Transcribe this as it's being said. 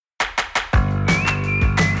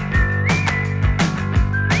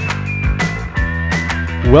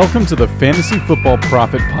Welcome to the Fantasy Football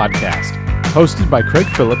Profit Podcast, hosted by Craig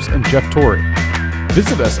Phillips and Jeff Torrey.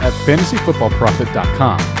 Visit us at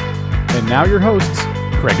fantasyfootballprofit.com. And now your hosts,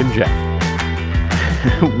 Craig and Jeff.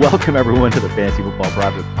 Welcome everyone to the Fantasy Football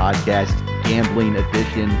Profit Podcast, Gambling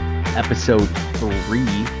Edition, Episode 3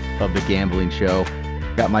 of the Gambling Show.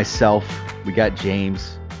 Got myself, we got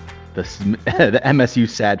James, the MSU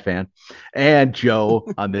sad fan, and Joe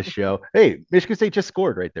on this show. Hey, Michigan State just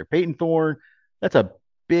scored right there. Peyton Thorne, that's a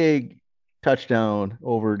big touchdown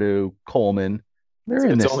over to Coleman.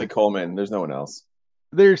 It's only Coleman. There's no one else.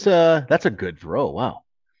 That's a good throw. Wow.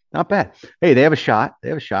 Not bad. Hey, they have a shot.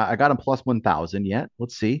 I got them plus 1,000 yet.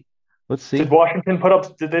 Let's see. Did Washington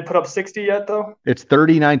did they put up 60 yet though? It's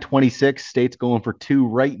 39-26. State's going for 2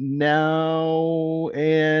 right now.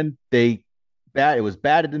 And it was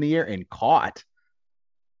batted in the air and caught.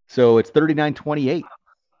 So it's 39-28.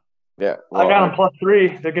 Yeah. Well, I got them plus 3.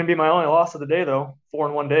 They're going to be my only loss of the day, though. 4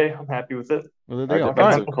 in one day. I'm happy with it. Our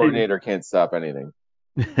defensive coordinator can't stop anything.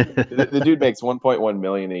 the dude makes $1.1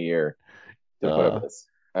 million a year to put up this.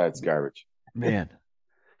 It's garbage. Man.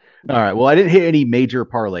 All right. Well, I didn't hit any major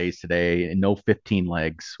parlays today and no 15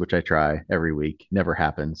 legs, which I try every week. Never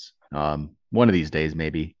happens. One of these days,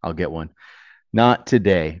 maybe I'll get one. Not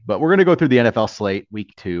today, but we're going to go through the NFL slate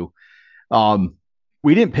week 2.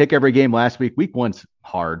 We didn't pick every game last week. Week 1's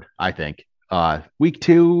hard, I think. Week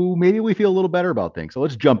 2, maybe we feel a little better about things. So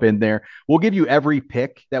let's jump in there. We'll give you every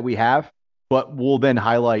pick that we have, but we'll then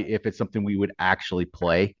highlight if it's something we would actually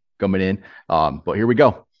play coming in. But here we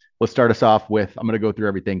go. Let's start us off with, I'm going to go through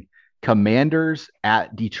everything. Commanders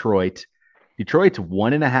at Detroit. Detroit's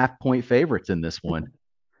 1.5-point favorites in this one.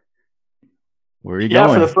 Where are you going?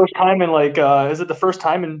 Yeah, for the first time in is it the first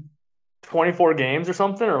time in 24 games or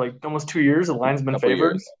something, or like almost 2 years the line's been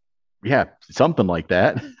favored? Yeah, something like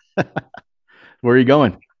that. Where are you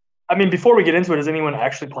going? I mean, before we get into it, is anyone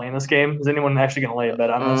actually playing this game? Is anyone actually going to lay a bet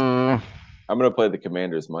on this? I'm going to play the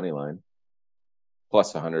Commanders money line.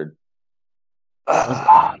 Plus 100.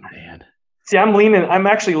 Oh, man. See, I'm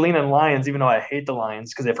actually leaning Lions, even though I hate the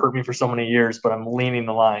Lions because they've hurt me for so many years, but I'm leaning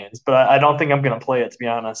the Lions. But I don't think I'm going to play it, to be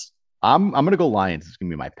honest. I'm going to go Lions. It's going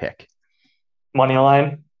to be my pick. Money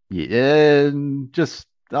line? Yeah, just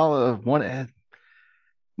one.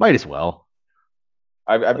 Might as well.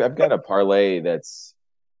 I've got a parlay that's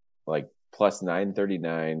like plus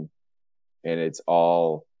 939, and it's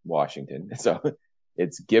all Washington. So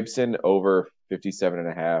it's Gibson over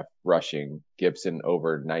 57.5 rushing, Gibson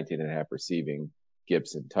over 19.5 receiving,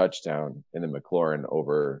 Gibson touchdown, and then McLaurin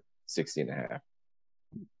over 60.5.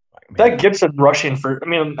 That Gibson rushing I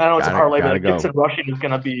know it's a parlay, but Gibson rushing is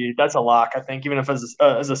going to be – that's a lock, I think. Even if as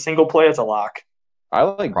a single play, it's a lock. I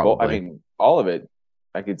like both. I mean, all of it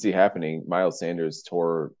I could see happening. Miles Sanders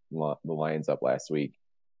tore the Lions up last week,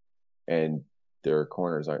 and their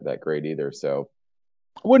corners aren't that great either. So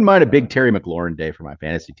I wouldn't mind a big Terry McLaurin day for my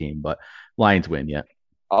fantasy team, but Lions win, yeah.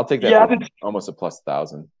 I'll take that for almost a plus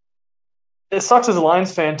 1,000. It sucks as a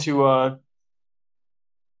Lions fan to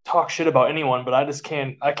talk shit about anyone, but I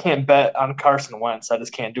can't bet on Carson Wentz. I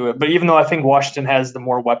just can't do it. But even though I think Washington has the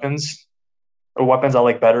more weapons I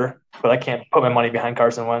like better, but I can't put my money behind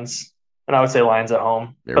Carson Wentz. And I would say Lions at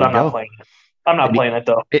home, but I'm not playing it. I'm not playing it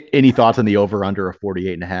though. Any thoughts on the over under a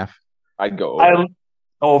 48.5? I'd go over.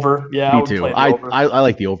 Over, yeah. Me too. I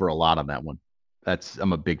like the over a lot on that one.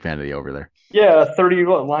 I'm a big fan of the over there. Yeah,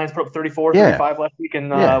 Lions put up 34, 35 last week, and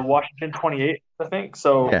Washington 28, I think.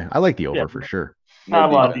 So yeah, I like the over for sure.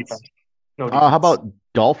 Not a lot of defense. No defense. How about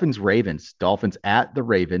Dolphins Ravens? Dolphins at the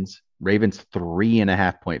Ravens. Ravens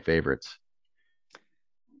 3.5-point favorites.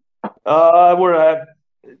 I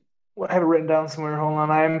have it written down somewhere. Hold on.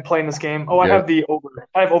 I'm playing this game. I have the over.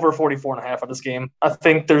 I have over 44.5 of this game. I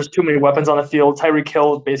think there's too many weapons on the field. Tyreek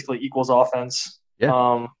Hill basically equals offense.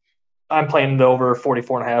 Yeah. I'm playing the over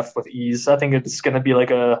 44.5 with ease. I think it's going to be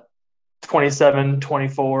like a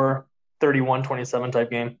 27-24, 31-27 type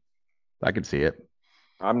game. I could see it.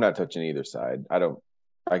 I'm not touching either side. I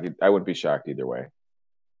wouldn't be shocked either way.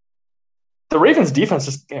 The Ravens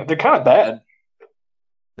defense they're kind of bad.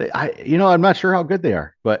 I'm not sure how good they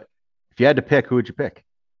are, but if you had to pick, who would you pick?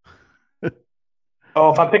 If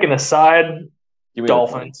I'm picking a side,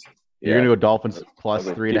 Dolphins. You're going to go Dolphins plus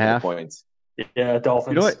 3.5 points. Yeah,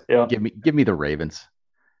 Dolphins. You know what? Yeah. Give me the Ravens.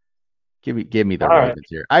 Give me the Ravens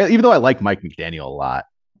here. Even though I like Mike McDaniel a lot.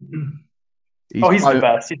 He's the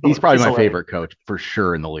best. He's probably my favorite coach for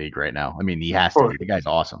sure in the league right now. I mean, he has to be. The guy's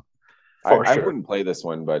awesome. I wouldn't play this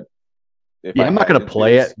one, but I'm not going to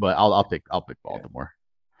play it, but I'll pick Baltimore.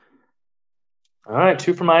 All right,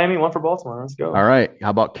 2 for Miami, 1 for Baltimore. Let's go. All right. How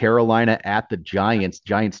about Carolina at the Giants?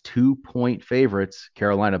 Giants 2-point favorites.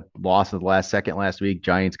 Carolina lost in the last second last week.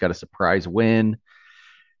 Giants got a surprise win.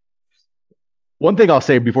 One thing I'll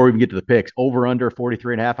say before we even get to the picks, over under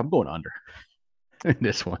 43.5. I'm going under in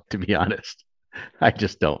this one, to be honest. I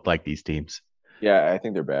just don't like these teams. Yeah, I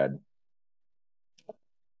think they're bad.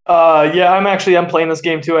 Yeah, I'm playing this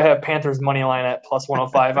game too. I have Panthers money line at plus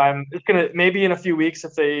 105. It's gonna maybe in a few weeks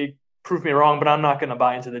if they prove me wrong, but I'm not gonna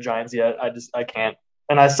buy into the Giants yet. I can't.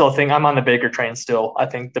 And I still think I'm on the Baker train still. I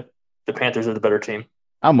think the Panthers are the better team.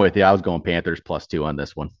 I'm with you. I was going Panthers +2 on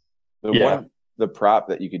this one. The prop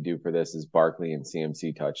that you could do for this is Barkley and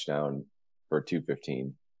CMC touchdown for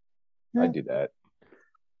 215. Yeah. I'd do that.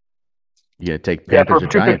 You gotta take Panthers or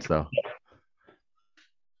Giants though.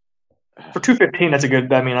 For 215, that's a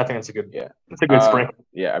good. I mean, I think it's a good. Yeah, it's a good spring.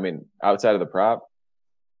 Yeah, I mean, outside of the prop,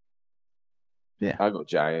 yeah, I'll go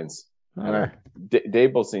Giants. All right.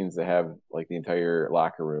 Dable seems to have like the entire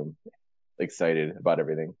locker room excited about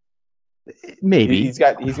everything. Maybe he's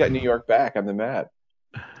got New York back on the map.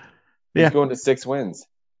 He's going to 6 wins.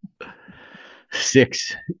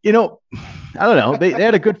 6. You know, I don't know. They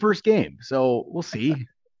had a good first game, so we'll see.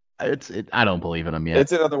 I don't believe in them yet.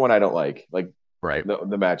 It's another one I don't like. Like right.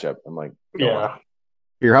 The matchup. I'm like, yeah.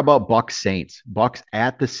 Here, how about Bucks Saints? Bucks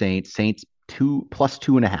at the Saints. Saints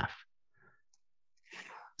 +2.5.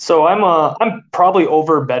 So I'm probably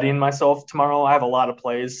over betting myself tomorrow. I have a lot of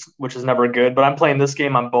plays, which is never good. But I'm playing this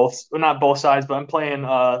game on not both sides, but I'm playing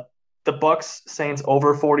the Bucks Saints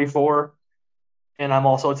over 44, and I'm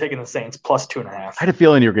also taking the Saints +2.5. I had a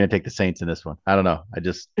feeling you were going to take the Saints in this one. I don't know. I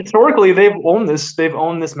just historically they've owned this. They've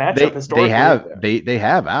owned this matchup historically. They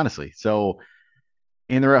have honestly. So,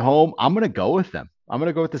 and they're at home. I'm going to go with them. I'm going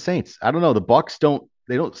to go with the Saints. I don't know. The Bucks don't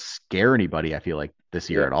scare anybody. I feel like this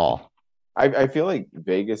year at all. I feel like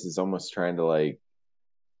Vegas is almost trying to like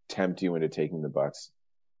tempt you into taking the Bucks.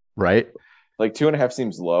 Right. Like 2.5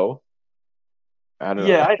 seems low. I don't know.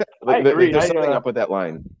 Yeah, I agree. There's something up with that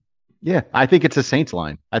line. Yeah, I think it's a Saints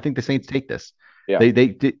line. I think the Saints take this. Yeah, they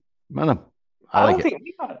I don't know. I don't think.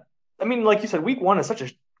 I mean, like you said, Week 1 is such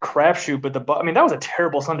a crapshoot, but that was a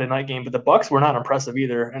terrible Sunday night game. But the Bucks were not impressive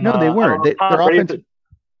either. And, no, they weren't. Their offense.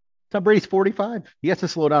 Tom Brady's 45. He has to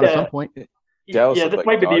slow down at some point. This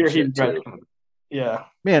might be the year he regrets. Yeah,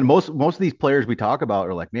 man. Most of these players we talk about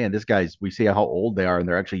are like, man, this guy's. We see how old they are, and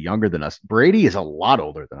they're actually younger than us. Brady is a lot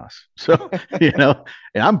older than us, so and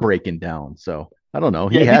I'm breaking down. So I don't know.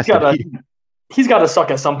 He's got to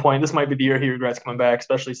suck at some point. This might be the year he regrets coming back,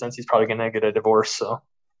 especially since he's probably going to get a divorce. So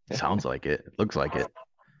sounds like it. Looks like it.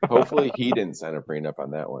 Hopefully, he didn't sign a prenup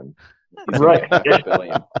on that one. Right.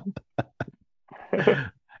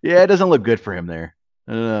 Yeah, it doesn't look good for him there.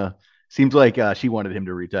 Seems like she wanted him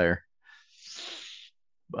to retire.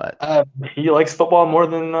 But he likes football more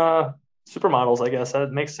than supermodels, I guess.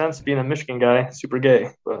 That makes sense being a Michigan guy, super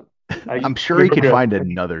gay. But I'm sure he can find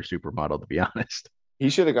another supermodel, to be honest. He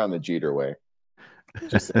should have gone the Jeter way.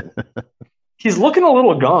 He's looking a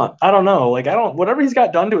little gaunt. I don't know. Like whatever he's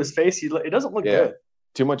got done to his face, it doesn't look good.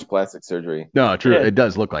 Too much plastic surgery. No, true. Yeah. It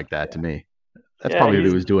does look like that to me. That's probably what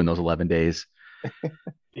he was doing those 11 days.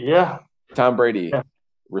 Yeah. Tom Brady,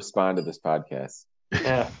 respond to this podcast.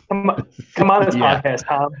 Yeah. Come on this podcast,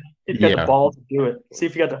 Tom. You've got the balls to do it. See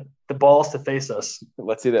if you got the balls to face us.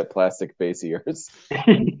 Let's see that plastic face of yours.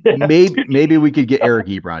 Maybe we could get Eric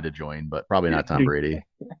Ebron to join, but probably not Tom Brady.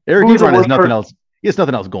 Eric Ebron has nothing else. He has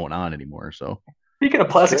nothing else going on anymore. So speaking of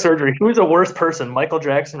plastic surgery, who's a worse person, Michael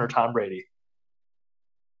Jackson or Tom Brady?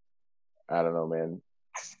 I don't know, man.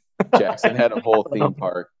 Jackson had a whole theme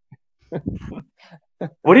park.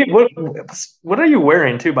 What are you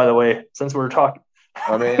wearing too, by the way, since we're talking?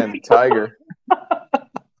 Oh man, Tiger.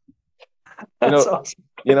 Awesome.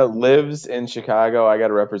 Lives in Chicago. I got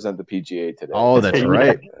to represent the PGA today. Oh, that's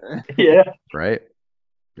right. Yeah. Right.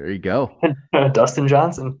 There you go. Dustin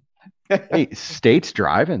Johnson. Hey, State's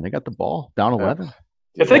driving. They got the ball down 11.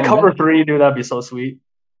 If they cover 3, dude, that'd be so sweet.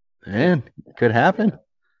 Man, could happen.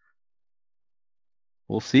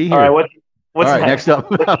 We'll see here. All right, what's next up?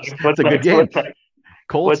 That's a good game.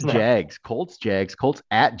 Colts Jags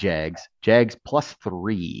at Jags. Jags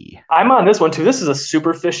 +3. I'm on this one too. This is a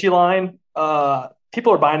super fishy line.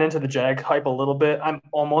 People are buying into the Jag hype a little bit. I'm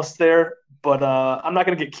almost there, but I'm not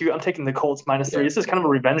going to get cute. I'm taking the Colts -3. This is kind of a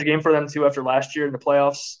revenge game for them too after last year in the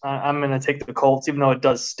playoffs. I'm going to take the Colts, even though it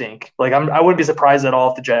does stink. Like I wouldn't be surprised at all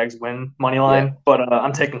if the Jags win money line, but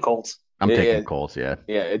I'm taking Colts. I'm taking Colts. Yeah.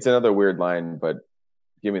 Yeah, it's another weird line, but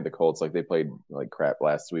give me the Colts. Like they played like crap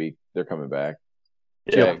last week. They're coming back.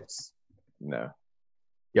 Jags, no.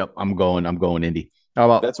 Yep, I'm going Indy. How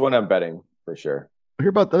about that's what I'm betting for sure. Hear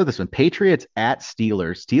about this one. Patriots at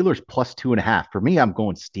Steelers. Steelers plus 2.5. For me, I'm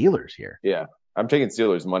going Steelers here. Yeah, I'm taking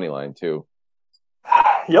Steelers money line too.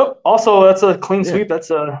 Yep. Also, that's a clean sweep.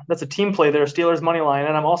 That's a team play there. Steelers money line,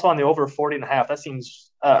 and I'm also on the over 40.5. That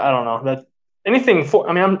seems I don't know that anything for.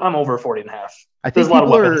 I mean, I'm over 40.5. I think There's a lot of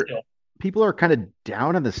weapons still. People are kind of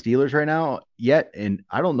down on the Steelers right now yet, and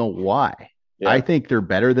I don't know why. Yeah. I think they're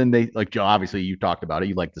better than they like. Joe, obviously, you talked about it.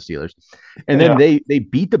 You like the Steelers, and then they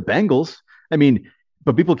beat the Bengals. I mean,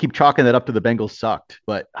 but people keep chalking that up to the Bengals sucked.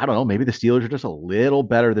 But I don't know. Maybe the Steelers are just a little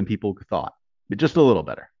better than people thought, but just a little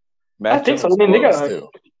better. I think so. I mean, they got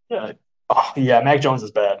Mac Jones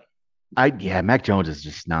is bad. Mac Jones is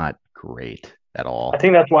just not great at all. I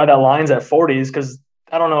think that's why that line's at 40s because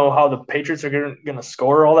I don't know how the Patriots are going to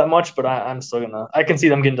score all that much, but I'm still going to – I can see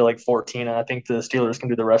them getting to like 14, and I think the Steelers can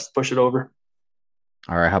do the rest, push it over.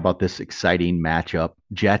 All right, how about this exciting matchup?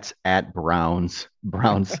 Jets at Browns.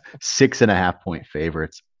 Browns 6.5-point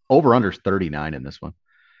favorites. Over-under 39 in this one.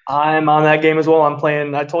 I'm on that game as well. I'm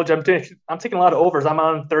playing – I told you I'm taking a lot of overs. I'm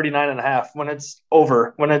on 39.5 when it's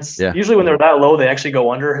over. When it's usually when they're that low, they actually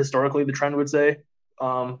go under, historically, the trend would say.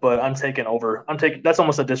 But I'm taking over. That's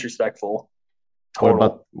almost a disrespectful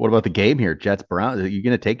total. What about the game here? Jets Browns. Are you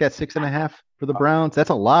going to take that 6.5 for the Browns? That's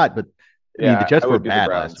a lot, but I mean, the Jets were bad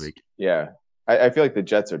last week. Yeah, I feel like the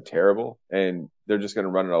Jets are terrible, and they're just going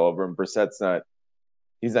to run it all over him. Brissett's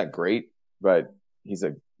he's not great, but he's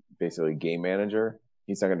a basically game manager.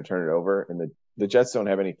 He's not going to turn it over, and the Jets don't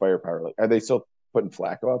have any firepower. Like, are they still putting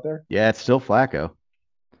Flacco out there? Yeah, it's still Flacco.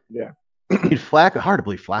 Yeah, Flacco. Hard to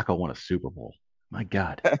believe Flacco won a Super Bowl. My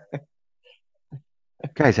God.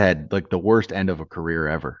 Guy's had like the worst end of a career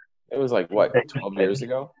ever. It was like what, 12 years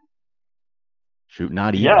ago? Shoot,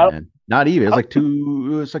 not even, man. Not even. It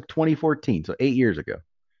was like 2014, so 8 years ago.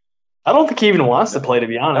 I don't think he even wants to play, to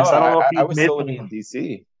be honest. No, I don't know if I was still living in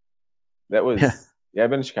DC. That was I've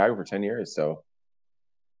been in Chicago for 10 years, so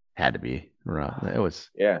had to be around. It was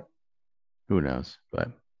who knows, but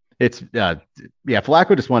it's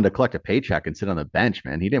Flacco just wanted to collect a paycheck and sit on the bench,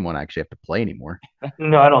 man. He didn't want to actually have to play anymore.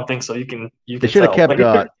 No, I don't think so. You can they should have kept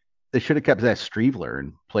Zach Streveler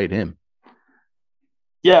and played him.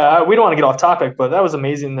 Yeah, we don't want to get off topic, but that was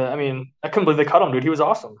amazing. I couldn't believe they cut him, dude. He was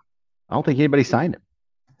awesome. I don't think anybody signed him.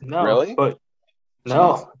 No, really? But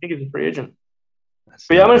no, I think he's a free agent.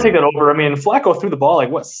 But I'm going to take that over. I mean, Flacco threw the ball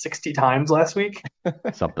like 60 times last week,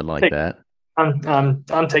 something like that. I'm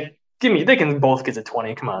taking. They can both get to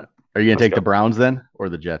 20. Come on. Are you going to take the Browns then, or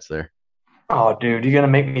the Jets there? Oh, dude, you're going to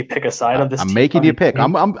make me pick a side of this. I'm making you pick.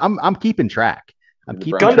 I'm keeping track. I'm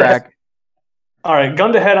keeping track. All right,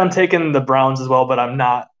 gun to head. I'm taking the Browns as well, but I'm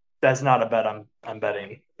not. That's not a bet. I'm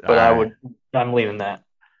betting, but I'm leaving that.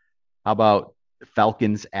 How about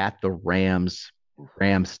Falcons at the Rams?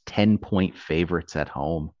 Rams 10-point favorites at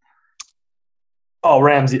home. Oh,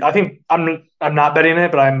 Ramsey. I think I'm not betting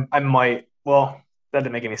it, but I might. Well, that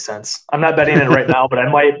didn't make any sense. I'm not betting it right now, but I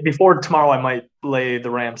might before tomorrow. I might lay the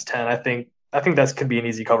Rams 10. I think that could be an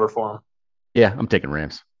easy cover for them. Yeah, I'm taking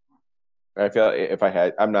Rams. I feel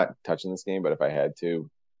like I'm not touching this game, but if I had to,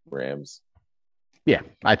 Rams. Yeah,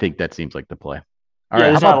 I think that seems like the play. All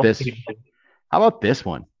right, how about this? How about this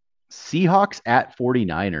one? Seahawks at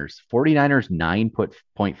 49ers. 49ers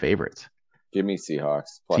 9-point favorites. Give me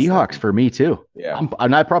Seahawks. Seahawks 9. For me too. Yeah,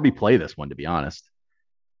 I'd probably play this one, to be honest.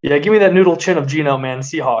 Yeah, give me that noodle chin of Geno, man.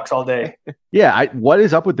 Seahawks all day. Yeah, what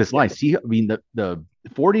is up with this line? The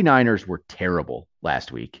 49ers were terrible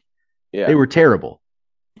last week. Yeah, they were terrible.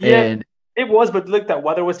 Yeah, and it was, but look, that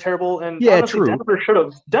weather was terrible. And honestly,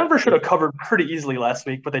 true. Denver should have covered pretty easily last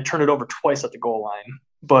week, but they turned it over twice at the goal line.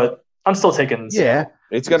 But I'm still taking. Yeah,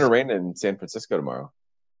 it's going to rain in San Francisco tomorrow.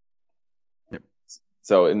 Yep.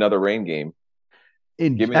 So another rain game. I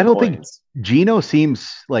don't think Geno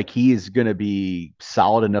seems like he is going to be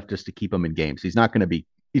solid enough just to keep him in games. He's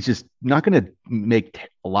just not going to make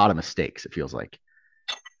a lot of mistakes, it feels like.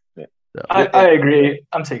 Yeah. So. I agree.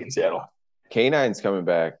 I'm taking Seattle. K9's coming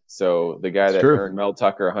back. So the guy that earned Mel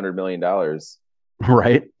Tucker $100 million,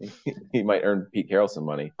 right? He might earn Pete Carroll some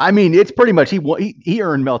money. I mean, it's pretty much he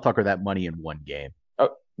earned Mel Tucker that money in one game. Oh,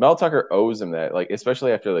 Mel Tucker owes him that, like,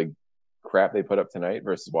 especially after the crap they put up tonight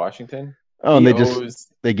versus Washington. Oh, and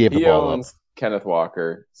they gave the ball up. Kenneth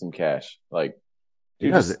Walker some cash. Like,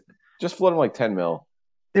 just float him like 10 mil.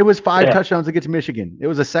 It was 5 touchdowns against Michigan. It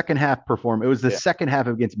was a second half performance. It was the second half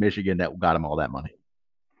against Michigan that got him all that money.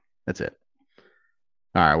 That's it.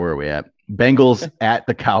 All right, where are we at? Bengals at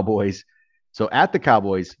the Cowboys. So at the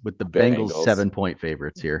Cowboys with the Bengals 7-point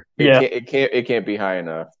favorites here. Yeah, it can't be high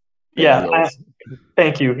enough.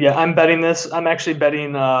 Thank you. Yeah, I'm betting this. I'm actually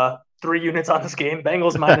betting 3 units on this game.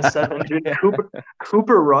 Bengals -7. Dude,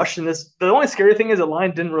 Cooper Rush in this. The only scary thing is the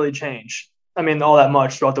line didn't really change. I mean, all that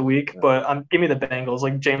much throughout the week, but give me the Bengals.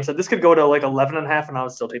 Like James said, this could go to like 11.5, and I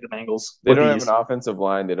would still take the Bengals. They don't have an offensive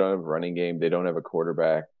line. They don't have a running game. They don't have a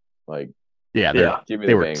quarterback. Like, they were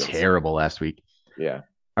Bengals. terrible last week. Yeah.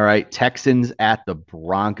 All right, Texans at the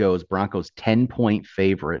Broncos. Broncos 10-point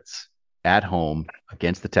favorites at home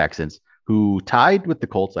against the Texans, who tied with the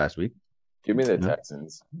Colts last week. Give me the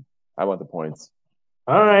Texans. I want the points.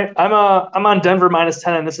 All right, I'm on Denver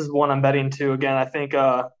 -10, and this is one I'm betting too. Again, I think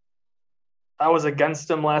I was against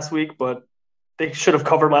them last week, but they should have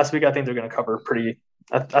covered last week. I think they're going to cover pretty.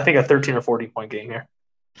 I think a 13 or 14 point game here.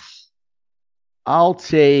 I'll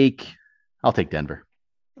take Denver.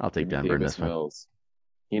 I'll take Denver in this one. Mills.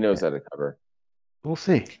 He knows how to cover. We'll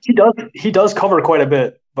see. He does cover quite a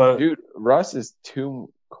bit, but dude, Russ is too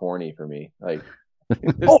corny for me. Like,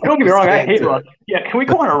 don't get me wrong, I hate Russ. Yeah, can we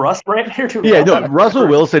go on a Russ rant here too? Yeah, no, Russell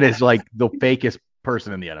Wilson is like the fakest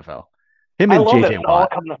person in the NFL. Him and JJ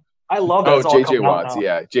Watt. I love that. JJ Watt's.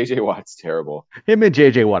 Yeah, JJ Watt's terrible. Him and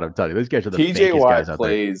JJ Watt, I'm telling you, those guys are the fakest guys out there.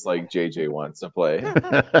 TJ Watt plays like JJ wants to play.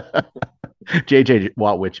 JJ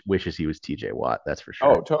Watt wishes he was TJ Watt. That's for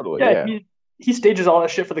sure. Oh, totally. Yeah. He stages all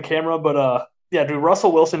that shit for the camera, but yeah, dude,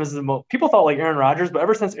 Russell Wilson is the most. People thought like Aaron Rodgers, but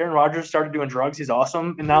ever since Aaron Rodgers started doing drugs, he's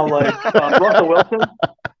awesome. And now like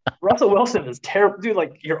Russell Wilson is terrible, dude.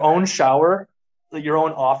 Like your own shower, like your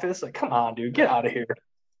own office. Like, come on, dude, get out of here.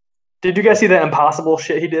 Did you guys see that impossible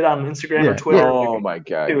shit he did on Instagram or Twitter? Oh my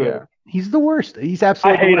god, dude. Yeah. He's the worst. He's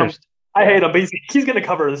absolutely the worst. I hate him, but he's going to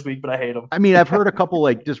cover this week, but I hate him. I mean, I've heard a couple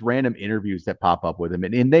like just random interviews that pop up with him,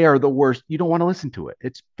 and they are the worst. You don't want to listen to it.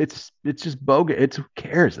 It's just bogus. Who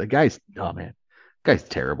cares? The guy's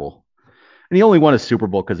terrible, and he only won a Super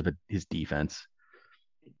Bowl because of his defense.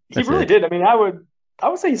 He really did. I mean, I would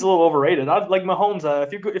say he's a little overrated. I'd like Mahomes.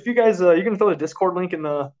 If you guys you can throw the Discord link in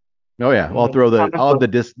the. Oh yeah, I'll have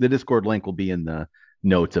the Discord link will be in the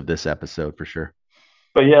notes of this episode for sure.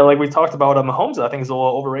 But yeah, like we talked about, Mahomes, I think is a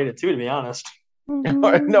little overrated too, to be honest.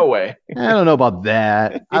 No way. I don't know about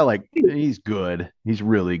that. He's good. He's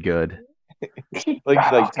really good. like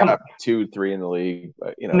top 2-3 in the league,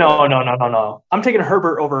 but you know. No. I'm taking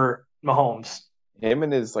Herbert over Mahomes. Him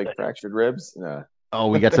and his like fractured ribs. Nah. Oh,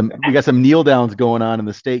 we got some kneel downs going on in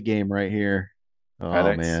the state game right here.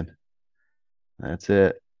 Oh man, that's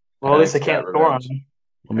it. Well, at least I can't score on him.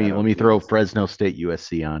 Let me throw Fresno State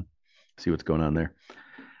USC on. See what's going on there.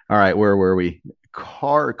 All right, where were we?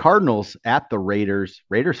 Cardinals at the Raiders.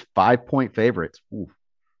 Raiders 5-point favorites. Ooh.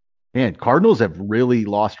 Man, Cardinals have really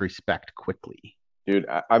lost respect quickly. Dude,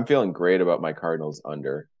 I'm feeling great about my Cardinals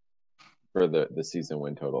under for the season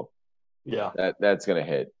win total. Yeah. That's going to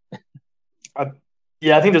hit.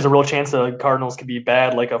 Yeah, I think there's a real chance the Cardinals could be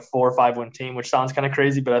bad, like a 4 or 5 win team, which sounds kind of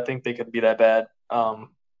crazy, but I think they could be that bad. I'm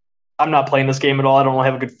not playing this game at all. I don't really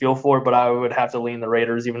have a good feel for it, but I would have to lean the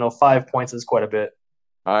Raiders, even though 5 points is quite a bit.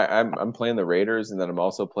 I'm playing the Raiders, and then I'm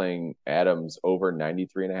also playing Adams over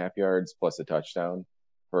 93.5 yards plus a touchdown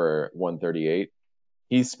for 138.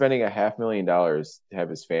 He's spending $500,000 to have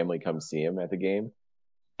his family come see him at the game,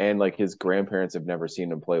 and like his grandparents have never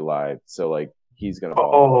seen him play live, so like he's gonna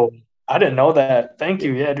ball. Oh, I didn't know that. Thank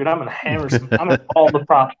you. Yeah, dude, I'm gonna hammer some. I'm gonna call the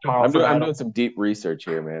props tomorrow. I'm doing some deep research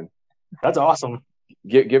here, man. That's awesome.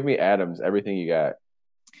 Give me Adams, everything you got.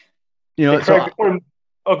 You know, Craig,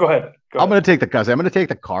 go ahead. I'm going to take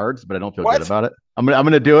the Cards, but I don't feel good about it. I'm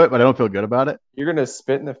going to do it, but I don't feel good about it. You're going to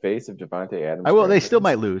spit in the face of Devontae Adams. I will. They still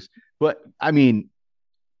might lose, but I mean,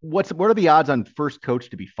 what are the odds on first coach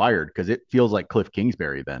to be fired? Because it feels like Cliff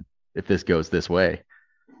Kingsbury then, if this goes this way.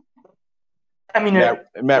 I mean,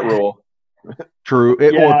 Matt Rule. True.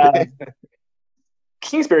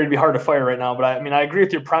 Kingsbury would be hard to fire right now, but I agree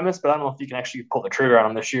with your premise, but I don't know if you can actually pull the trigger on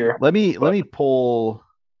him this year. Let me pull.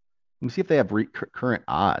 Let me see if they have current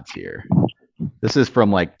odds here. This is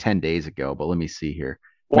from like 10 days ago, but let me see here.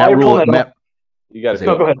 Matt Rule. You got to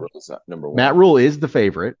go ahead. Number one. Matt Rule is the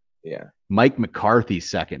favorite. Yeah. Mike McCarthy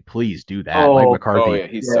second. Please do that. Mike McCarthy. Oh, yeah,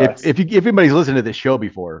 he sucks. If anybody's listened to this show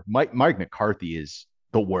before, Mike McCarthy is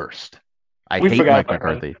the worst. I hate Mike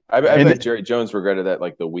McCarthy. I bet Jerry Jones regretted that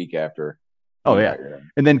like the week after. Oh yeah,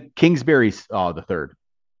 and then Kingsbury's the third.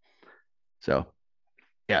 So,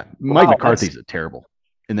 yeah, Mike McCarthy's terrible,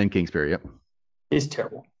 and then Kingsbury. Yep, he's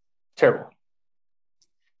terrible.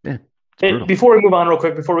 Yeah. Before we move on real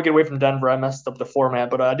quick, before we get away from Denver, I messed up the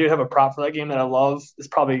format, but I do have a prop for that game that I love. It's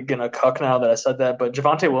probably gonna cuck now that I said that, but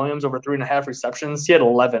Javonte Williams over 3.5 receptions. He had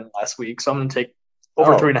 11 last week, so I'm gonna take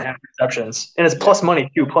over 3.5 receptions, and it's plus money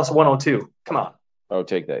too, plus 102. Come on. Oh,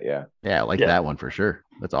 take that. Yeah. Yeah, I like that one for sure.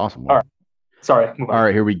 That's awesome. All right. Sorry. All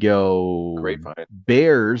right, here we go. Great find.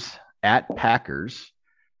 Bears at Packers.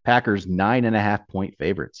 Packers 9.5-point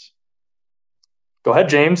favorites. Go ahead,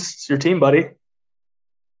 James. It's your team, buddy.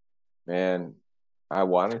 Man, I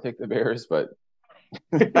want to take the Bears, but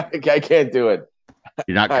I can't do it.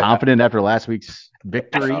 You're not confident after last week's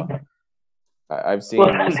victory? I've seen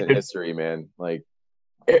recent history, man. Like,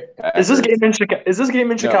 is this game in Chicago?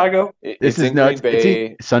 Chicago? It's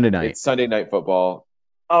Sunday night. It's Sunday night football.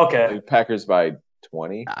 Okay. Packers by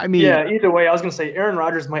 20. I mean, yeah. Either way, I was gonna say Aaron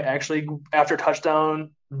Rodgers might actually, after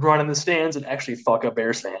touchdown, run in the stands and actually fuck a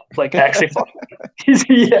Bears fan. Like, actually fuck.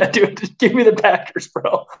 Yeah, dude. Just give me the Packers,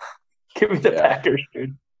 bro. Give me the Packers,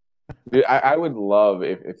 dude. Dude, I would love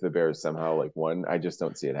if the Bears somehow like won. I just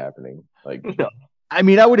don't see it happening. Like, no. I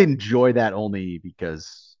mean, I would enjoy that only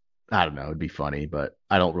because I don't know, it'd be funny, but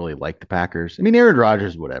I don't really like the Packers. I mean, Aaron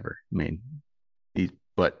Rodgers, whatever. I mean,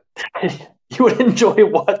 but you would enjoy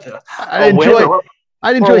what? I'd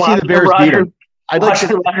enjoy seeing the Bears beat him. I'd like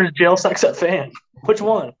the Rodgers jail sex at fan. Which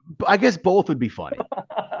one? I guess both would be funny.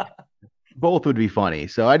 Both would be funny.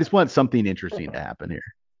 So I just want something interesting to happen here.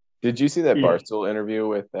 Did you see that Barstool interview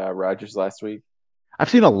with Rodgers last week? I've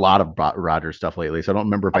seen a lot of Rodgers stuff lately, so I don't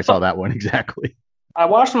remember if I saw that one exactly. I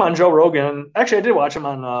watched him on Joe Rogan. Actually, I did watch him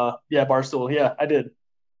on Barstool. Yeah, I did.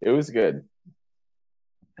 It was good.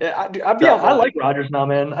 Yeah, I like Rodgers now,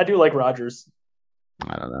 man. I do like Rodgers.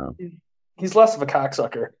 I don't know. He's less of a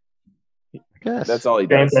cocksucker. I guess that's all he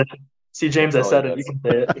does. James, I said it. You can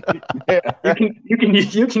say it.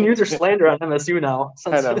 You can use your slander on MSU now.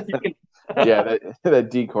 I know. Yeah, that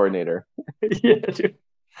D coordinator. Yeah, dude.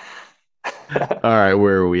 All right,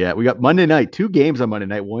 where are we at? We got Monday night, 2 games on Monday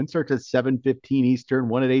night. One starts at 7:15 Eastern,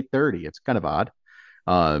 one at 8:30. It's kind of odd.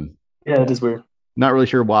 Yeah, it is weird. Not really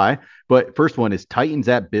sure why, but first one is Titans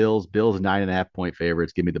at Bills. Bills 9.5-point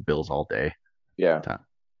favorites. Give me the Bills all day. Yeah.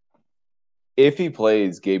 If he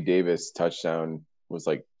plays, Gabe Davis touchdown was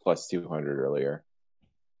like plus 200 earlier.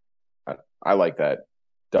 I like that.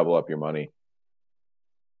 Double up your money.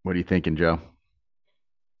 What are you thinking, Joe?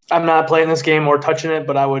 I'm not playing this game or touching it,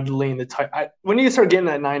 but I would lean the Titans. When you start getting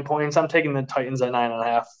at 9 points, I'm taking the Titans at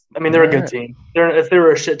 9.5. I mean, they're a good team. If they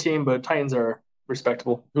were a shit team, but Titans are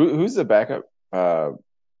respectable. Who's the backup?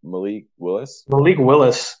 Malik Willis. Malik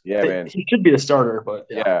Willis. Yeah, man. He should be the starter, but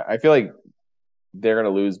yeah, I feel like they're gonna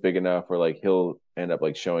lose big enough where like he'll end up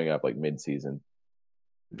like showing up like mid-season.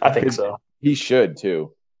 I think so. He should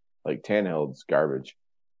too. Like Tannehill's garbage.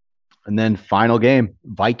 And then final game,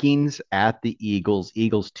 Vikings at the Eagles.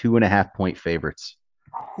 Eagles 2.5-point favorites.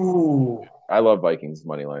 Ooh. I love Vikings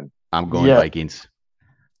money line. I'm going Vikings.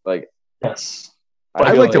 Like, yes.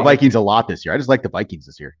 I like the Vikings a lot this year. I just like the Vikings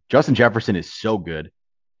this year. Justin Jefferson is so good.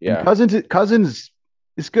 Yeah. And Cousins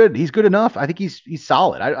is good. He's good enough. I think he's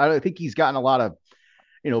solid. I think he's gotten a lot of,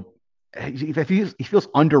 he feels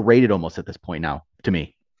underrated almost at this point now to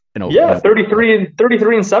me. 33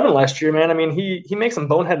 and 7 last year, man. I mean, he makes some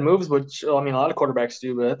bonehead moves, which a lot of quarterbacks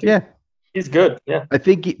do, but I think he's good. Yeah. I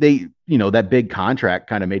think they, that big contract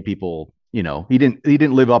kind of made people, he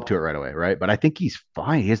didn't live up to it right away, right? But I think he's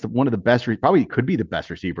fine. He has one of the best, probably could be the best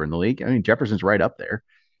receiver in the league. I mean, Jefferson's right up there.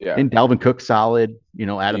 Yeah. And Dalvin Cook's solid.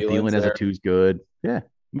 Adam Thielen as a 2's good. Yeah.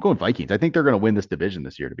 I'm going Vikings. I think they're going to win this division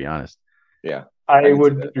this year, to be honest. Yeah. I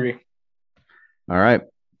would agree. All right.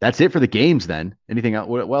 That's it for the games then. Anything else?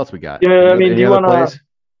 What else we got? Yeah, I mean, do you want to?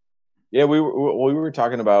 Yeah, we were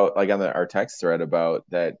talking about like on our text thread about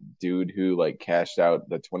that dude who like cashed out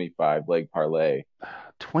the 25 leg parlay.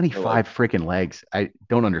 25 freaking legs. I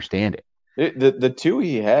don't understand it. The 2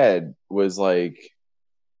 he had was like,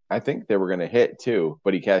 I think they were going to hit too,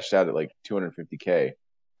 but he cashed out at like $250K.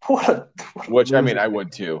 Which I mean, I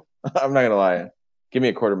would too. I'm not going to lie. Give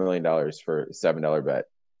me $250,000 for a $7 bet.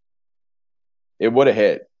 It would have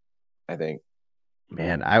hit, I think.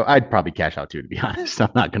 Man, I'd probably cash out too, to be honest.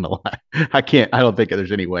 I'm not going to lie. I don't think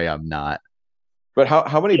there's any way I'm not. But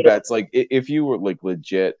how many bets, like if you were like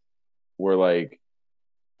legit, were like,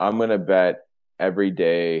 I'm going to bet every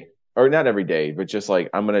day, or not every day, but just like,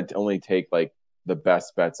 I'm going to only take like the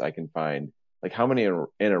best bets I can find. Like how many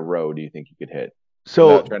in a row do you think you could hit? So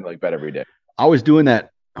without trying to like bet every day. I was doing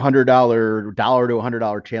that $100 to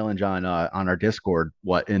 $100 challenge on our Discord,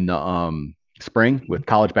 in the spring with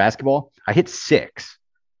college basketball. I hit 6.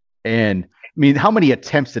 And I mean, how many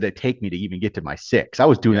attempts did it take me to even get to my 6? I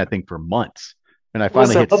was doing that thing for months and I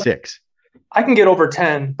finally hit 6. I can get over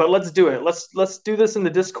 10, but let's do it. Let's do this in the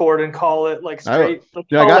Discord and call it like straight.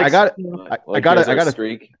 I got a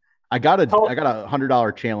streak. I got a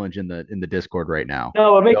 $100 challenge in the Discord right now.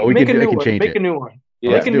 No, make a new one. Make a new one.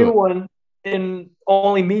 Yeah, make a new one, and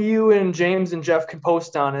only me, you, and James and Jeff can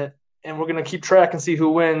post on it, and we're gonna keep track and see who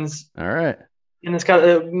wins. All right. and it's got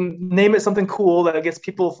to name it something cool that gets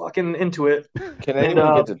people fucking into it. Can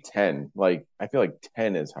anyone get to 10? Like, I feel like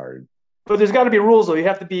 10 is hard. But there's got to be rules though. You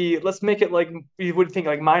have to be. Let's make it like you would think,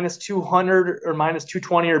 like minus 200 or minus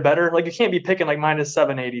 220 or better. Like you can't be picking like minus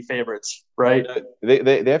 780 favorites, right?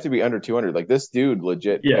 They have to be under 200. Like this dude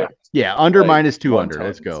legit. Yeah, under like minus 200. 110s.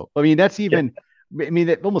 Let's go. I mean, that's even. I mean,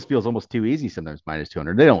 that almost feels almost too easy sometimes. Minus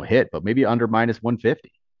 200. They don't hit, but maybe under minus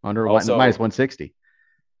 150, under Also, minus 160.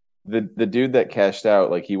 The dude that cashed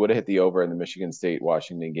out, like he would have hit the over in the Michigan State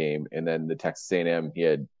Washington game, and then the Texas A&M, he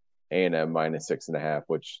had A&M minus 6.5,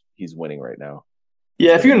 which he's winning right now.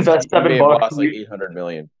 Yeah, if you invest He may $7, have lost like 800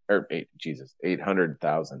 million or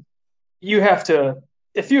 800,000. you have to.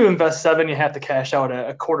 If you invest $7, you have to cash out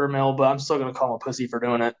a $250,000. But I'm still gonna call him a pussy for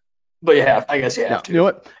doing it. But I guess you have to. You know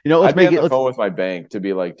what? Let's I'd be make on it. the phone with my bank to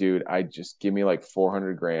be like, dude, I just give me like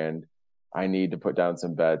 400 grand. I need to put down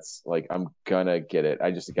some bets. Like I'm gonna get it.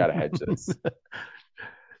 I just gotta hedge this.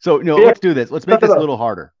 So let's do this. Let's make this a little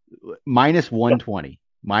harder. Minus 120.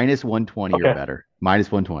 Minus 120 or better.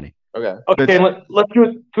 Minus 120. Okay. Okay. Let's do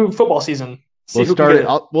it through football season. We'll start it.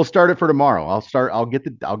 We'll start it for tomorrow. I'll get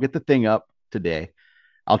the thing up today.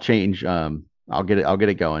 I'll change. I'll get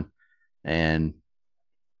it going. And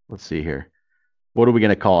let's see here. What are we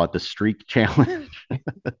gonna call it? The streak challenge.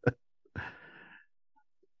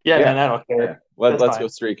 Yeah, man, I don't care. Yeah. Let's go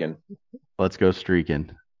streaking. Let's go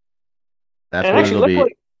streaking. That's and what actually, it'll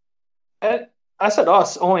be. I said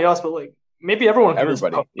us, only us, but like maybe everyone.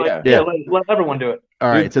 Everybody. Let everyone do it. All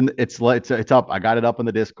right, it's up. I got it up on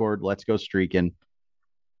the Discord. Let's go streaking.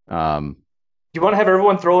 Do you want to have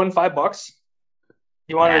everyone throw in $5?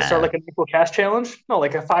 You want to start like an equal cash challenge? No,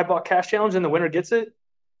 like a $5 cash challenge, and the winner gets it.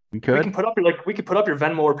 We could put up your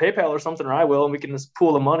Venmo or PayPal or something, or I will, and we can just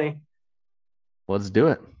pool the money. Let's do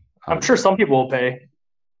it. I'm sure some people will pay.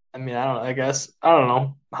 I mean, I don't know. I guess I don't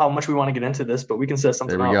know how much we want to get into this, but we can set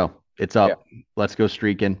something. There we go. It's up. Yeah. Let's go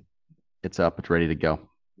streaking. It's up. It's ready to go.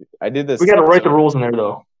 I did this. We got to write the rules in there,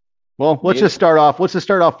 though. Well, let's just start off. Let's just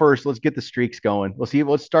start off first. Let's get the streaks going.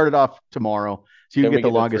 Let's start it off tomorrow. So you get the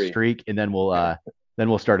longest streak, and then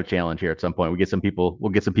we'll start a challenge here at some point. We'll get some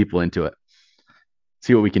people into it.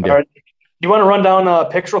 See what we can do. All right. Do you want to run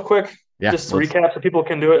down picks real quick? Yeah. Just to recap so people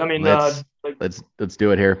can do it. I mean, let's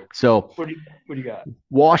do it here. So what do you got?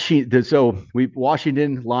 Washington. So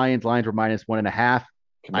Washington Lions. Lions were minus 1.5.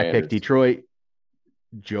 Commanders. I picked Detroit.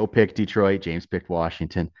 Joe picked Detroit. James picked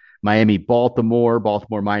Washington. Miami, Baltimore.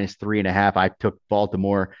 Baltimore minus 3.5. I took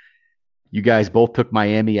Baltimore. You guys both took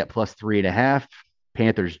Miami at plus 3.5.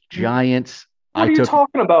 Panthers, Giants. What are you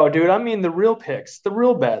talking about, dude? I mean the real picks, the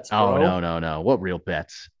real bets. Bro. Oh no. What real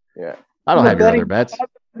bets? Yeah. I don't have your other bets.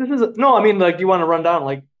 I mean, like you want to run down,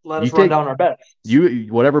 like let us run down our bets.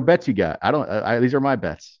 Whatever bets you got. I don't. These are my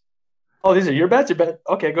bets. Oh, these are your bets.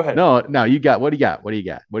 Okay, go ahead. No. You got. What do you got? What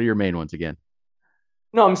are your main ones again?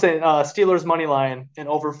 No, I'm saying Steelers money line and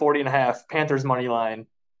over 40.5. Panthers money line.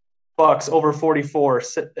 Bucks over 44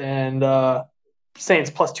 and Saints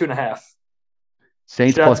plus 2.5.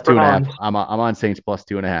 Saints Jets, plus 2.5. I'm on Saints plus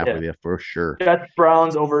 2.5 with you for sure. Jets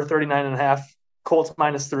Browns over 39.5. Colts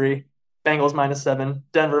minus 3. Bengals minus 7.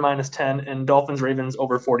 Denver minus 10. And Dolphins Ravens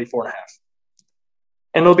over 44.5.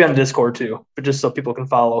 And it'll be on Discord too, but just so people can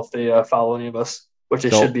follow if they follow any of us, which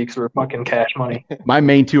it should be because we're fucking cash money. My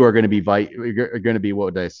main two are going to be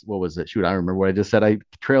what was it? Shoot, I don't remember what I just said. I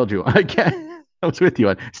trailed you. I was with you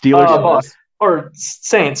on Steelers or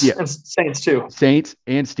Saints and Saints too. Saints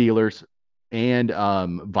and Steelers. And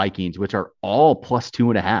Vikings, which are all plus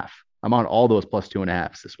 2.5. I'm on all those plus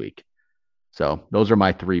 2.5s this week. So those are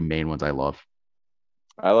my three main ones I love.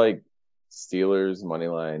 I like Steelers money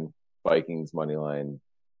line, Vikings money line,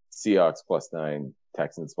 Seahawks plus 9,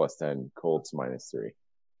 Texans plus 10, Colts minus 3.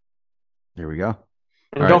 There we go.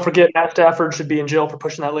 And don't forget, Matt Stafford should be in jail for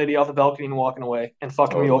pushing that lady off the balcony and walking away and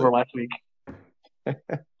fucking me over last week.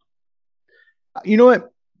 You know what?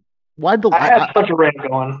 I had such a rant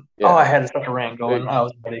going. Yeah. Oh, I had such a rant going. I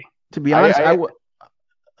was ready. To be honest,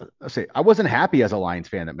 I wasn't happy as a Lions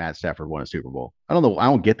fan that Matt Stafford won a Super Bowl. I don't know. I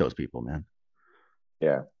don't get those people, man.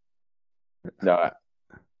 Yeah. No,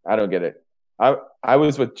 I don't get it. I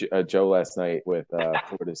was with Joe last night with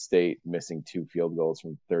Florida State missing 2 field goals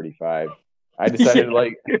from 35. I decided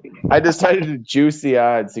to juice the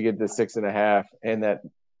odds to get to 6.5, and that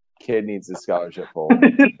kid needs a scholarship hole.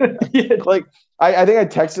 Like I think I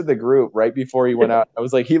texted the group right before he went out. I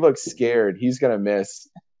was like, he looks scared. He's gonna miss.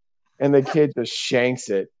 And the kid just shanks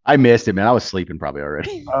it. I missed it, man. I was sleeping probably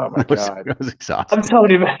already. Oh my god. I was exhausted. I'm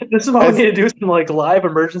telling you, man, this is why we need to do some like live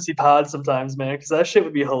emergency pods sometimes, man, because that shit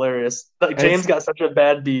would be hilarious. Like James got such a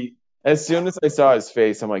bad beat. As soon as I saw his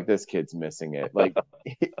face, I'm like, this kid's missing it. Like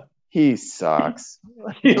He sucks.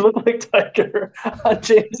 He looked like Tiger on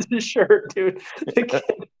James's shirt, dude.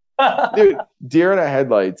 Dude, deer in the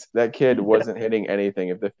headlights. That kid wasn't hitting anything.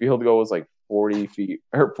 If the field goal was like 40 feet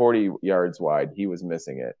or 40 yards wide, he was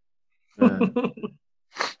missing it. And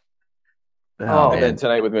then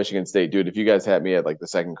tonight with Michigan State, dude, if you guys had me at like the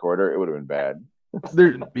second quarter, it would have been bad.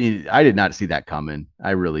 I did not see that coming.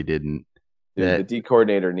 I really didn't. Dude, the D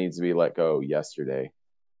coordinator needs to be let go yesterday.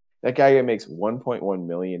 That guy makes $1.1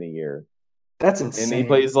 million a year. That's insane. And he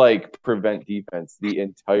plays like prevent defense the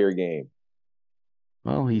entire game.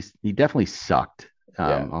 Well, he definitely sucked.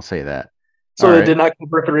 I'll say that. So all they did not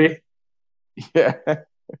cover 3? Yeah.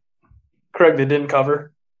 Craig, they didn't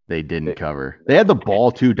cover. They didn't cover. They had the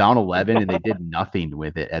ball too, down 11, and they did nothing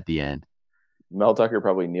with it at the end. Mel Tucker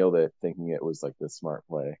probably nailed it, thinking it was like the smart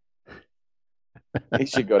play. He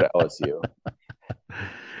should go to LSU.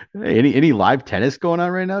 Hey, any live tennis going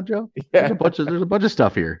on right now, Joe? Yeah. There's a bunch of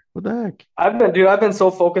stuff here. What the heck? I've been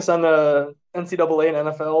so focused on the NCAA and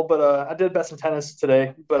NFL, but I did bet some tennis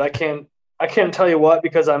today. But I can't tell you what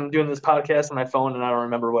because I'm doing this podcast on my phone and I don't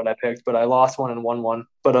remember what I picked. But I lost one and won one.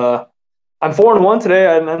 But I'm 4-1 today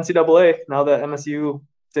at an NCAA. Now that MSU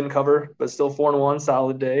didn't cover, but still 4-1,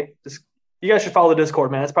 solid day. Just you guys should follow the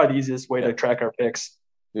Discord, man. It's probably the easiest way to track our picks.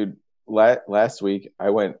 Dude, last week I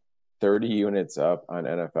went 30 units up on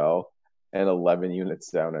NFL and 11 units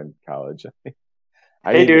down on college.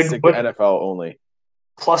 I need to stick to NFL only.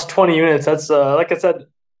 Plus 20 units. That's like I said,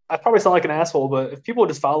 I probably sound like an asshole, but if people would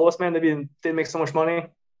just follow us, man, they'd make so much money.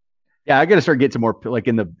 Yeah, I got to start getting some more. Like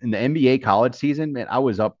in the NBA college season, man, I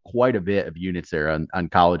was up quite a bit of units there on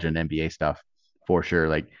college and NBA stuff for sure.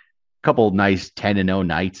 Like a couple nice 10-0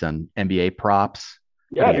 nights on NBA props.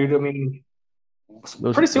 Yeah, dude. I mean,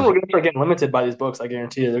 pretty soon we're going to start getting limited by these books. I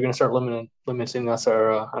guarantee you, they're going to start limiting us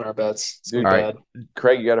on our bets. Dude, all right,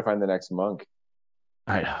 Craig, you got to find the next Monk.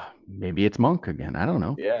 Maybe it's Monk again. I don't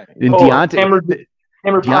know. Yeah. And go ahead.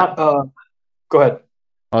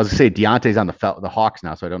 I was gonna say Deontay's on the Hawks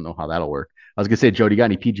now, so I don't know how that'll work. I was gonna say, Joe, do you got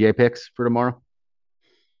any PGA picks for tomorrow?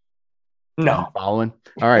 No. Following.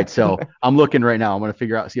 All right, so I'm looking right now. I'm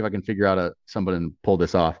gonna see if I can figure out somebody and pull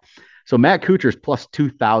this off. So Matt Kuchar's plus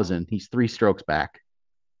 2,000. He's 3 strokes back.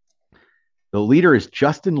 The leader is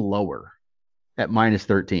Justin Lower at minus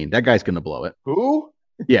 13. That guy's gonna blow it. Who?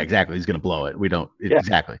 Yeah, exactly. He's gonna blow it.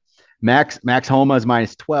 Exactly. Max Homa is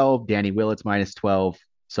minus 12. Danny Willett's minus 12.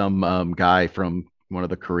 Some guy from one of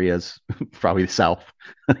the Koreas, probably the South,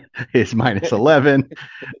 is minus 11.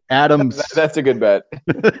 Adams. That's a good bet.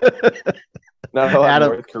 Not a lot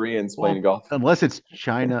of North Koreans playing golf. Unless it's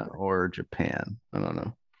China or Japan. I don't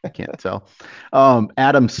know. I can't tell.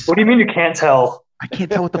 Adams. What do you mean you can't tell? I can't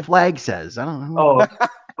tell what the flag says. I don't know.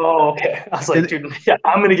 Oh, okay. I was like, dude, yeah,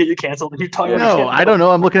 I'm gonna get you canceled. You talking? No, I don't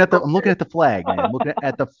know. I'm looking at the flag, man. I'm looking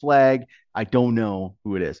at the flag. I don't know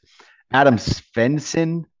who it is. Adam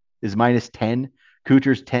Svensson is minus 10.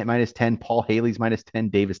 Kuchar's minus 10. Paul Haley's minus 10.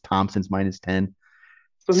 Davis Thompson's minus 10.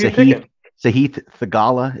 So who you picking? Sahith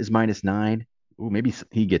Theegala is minus 9. Ooh, maybe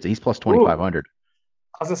he gets it. He's plus 2,500.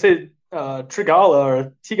 I was gonna say Trigala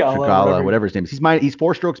or Tigala, whatever his name is. He's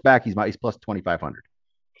 4 strokes back. He's plus 2,500.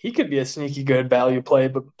 He could be a sneaky good value play,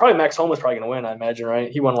 but probably Max Homa's probably going to win, I imagine,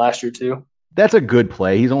 right? He won last year too. That's a good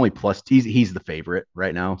play. He's only plus. He's the favorite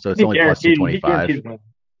right now, so it's only plus 225.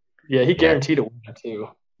 He guaranteed to win too.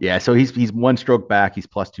 Yeah, so he's 1 stroke back. He's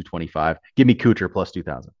plus 225. Give me Kuchar plus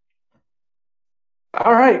 2,000.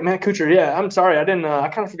 All right, Matt Kuchar. Yeah, I'm sorry, I didn't. I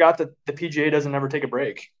kind of forgot that the PGA doesn't ever take a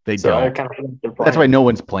break. They don't. That's why no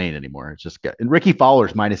one's playing anymore. It's just and Ricky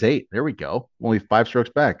Fowler's minus 8. There we go. Only 5 strokes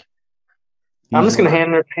back. I'm just going to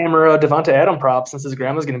hammer Devonta Adam prop since his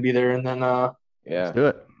grandma's going to be there, and then let's do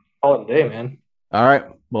it. Call it a day, man. All right.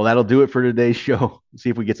 Well, that'll do it for today's show. See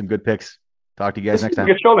if we get some good picks. Talk to you guys next time.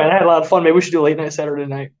 Good show, man. I had a lot of fun. Maybe we should do late night Saturday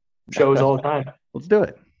night shows all the time. Let's do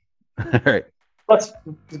it. All right. It's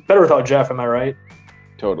better without Jeff. Am I right?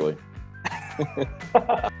 Totally.